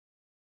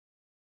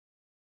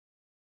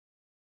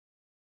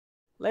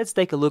Let's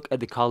take a look at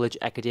the college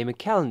academic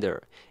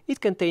calendar.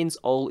 It contains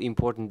all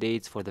important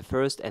dates for the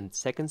first and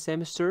second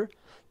semester.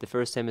 The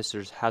first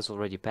semester has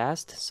already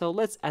passed, so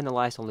let's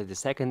analyze only the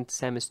second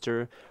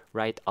semester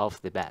right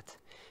off the bat.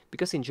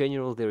 Because in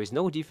general there is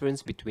no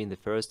difference between the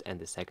first and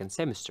the second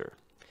semester.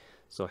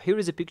 So here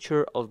is a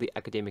picture of the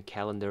academic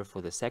calendar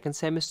for the second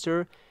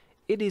semester.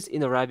 It is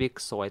in Arabic,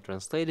 so I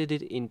translated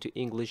it into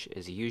English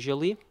as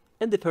usually.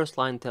 And the first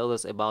line tells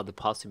us about the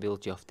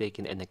possibility of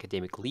taking an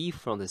academic leave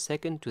from the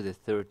 2nd to the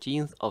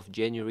 13th of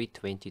January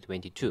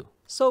 2022.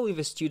 So if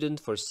a student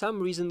for some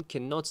reason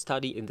cannot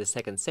study in the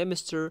second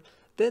semester,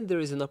 then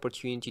there is an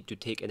opportunity to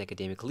take an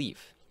academic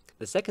leave.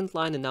 The second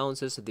line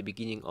announces the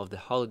beginning of the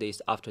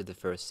holidays after the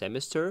first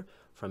semester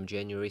from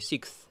January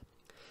 6th.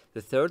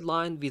 The third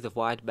line with a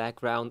white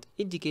background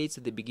indicates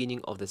the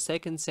beginning of the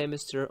second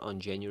semester on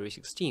January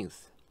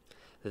 16th.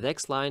 The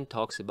next line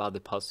talks about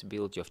the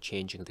possibility of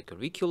changing the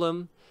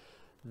curriculum.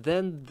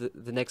 Then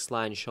the next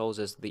line shows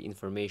us the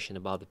information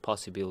about the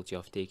possibility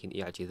of taking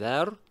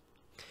i'tidar.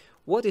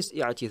 What is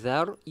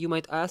i'tidar, you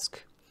might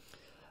ask?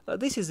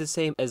 This is the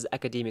same as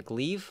academic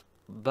leave,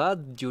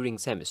 but during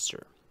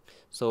semester.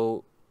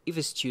 So if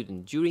a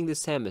student during the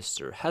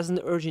semester has an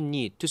urgent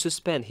need to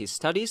suspend his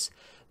studies,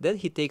 then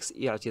he takes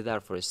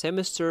i'tidar for a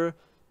semester,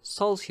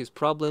 solves his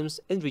problems,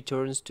 and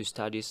returns to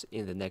studies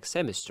in the next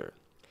semester.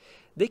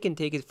 They can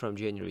take it from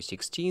January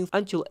 16th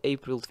until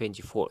April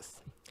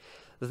 24th.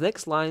 The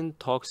next line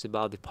talks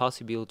about the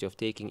possibility of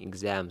taking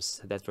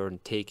exams that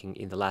weren't taken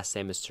in the last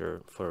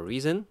semester for a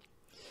reason.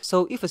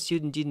 So if a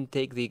student didn't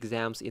take the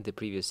exams in the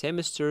previous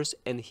semesters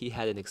and he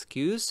had an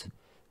excuse,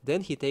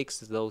 then he takes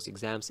those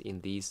exams in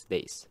these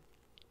days.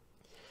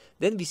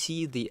 Then we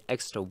see the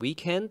extra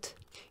weekend.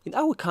 In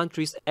our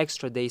countries,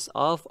 extra days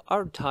off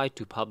are tied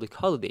to public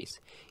holidays.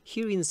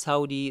 Here in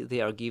Saudi,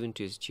 they are given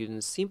to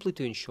students simply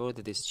to ensure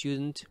that the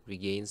student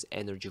regains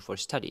energy for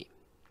study.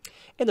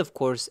 And of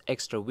course,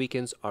 extra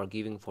weekends are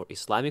given for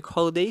Islamic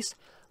holidays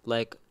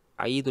like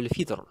Eid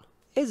al-Fitr.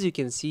 As you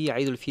can see,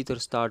 Eid al-Fitr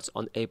starts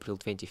on April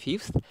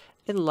 25th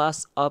and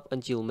lasts up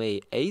until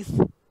May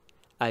 8th,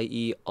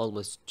 i.e.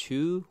 almost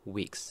 2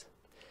 weeks.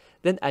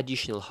 Then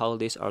additional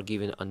holidays are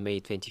given on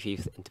May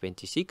 25th and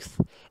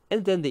 26th,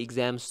 and then the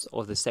exams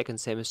of the second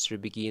semester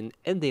begin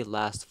and they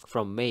last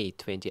from May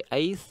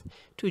 28th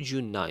to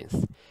June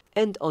 9th,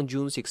 and on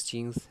June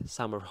 16th,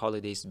 summer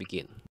holidays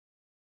begin.